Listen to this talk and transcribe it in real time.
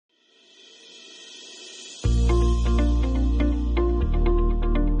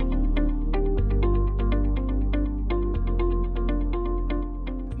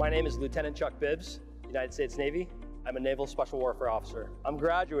name is Lieutenant Chuck Bibbs, United States Navy. I'm a Naval Special Warfare Officer. I'm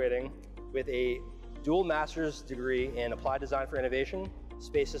graduating with a dual master's degree in Applied Design for Innovation,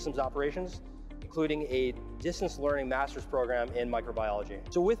 Space Systems Operations, including a distance learning master's program in microbiology.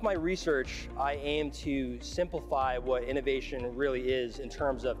 So with my research, I aim to simplify what innovation really is in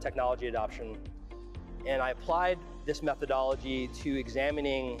terms of technology adoption. And I applied this methodology to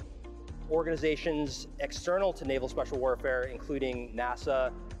examining organizations external to naval special warfare, including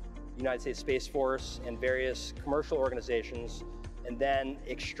NASA, United States Space Force, and various commercial organizations, and then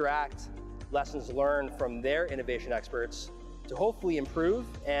extract lessons learned from their innovation experts to hopefully improve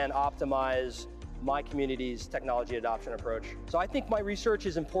and optimize my community's technology adoption approach. So I think my research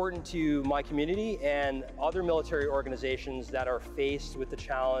is important to my community and other military organizations that are faced with the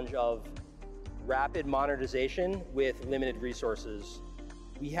challenge of rapid modernization with limited resources.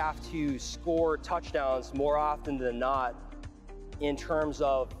 We have to score touchdowns more often than not in terms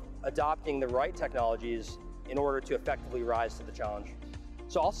of adopting the right technologies in order to effectively rise to the challenge.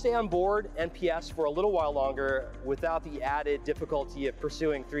 So I'll stay on board NPS for a little while longer without the added difficulty of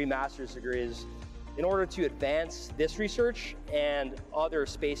pursuing 3 master's degrees in order to advance this research and other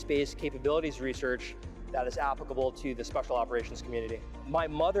space-based capabilities research that is applicable to the special operations community. My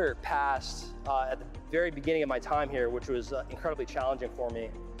mother passed at the very beginning of my time here, which was incredibly challenging for me,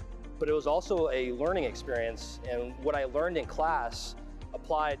 but it was also a learning experience, and what I learned in class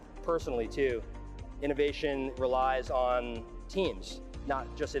applied personally too. Innovation relies on teams,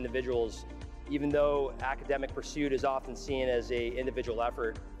 not just individuals, even though academic pursuit is often seen as an individual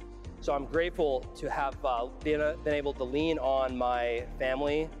effort. So I'm grateful to have been able to lean on my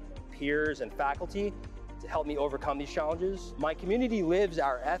family, peers, and faculty to help me overcome these challenges. My community lives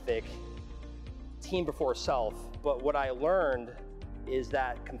our ethic, team before self, but what I learned is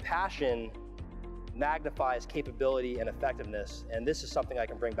that compassion magnifies capability and effectiveness, and this is something I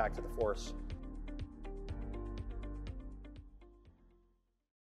can bring back to the force.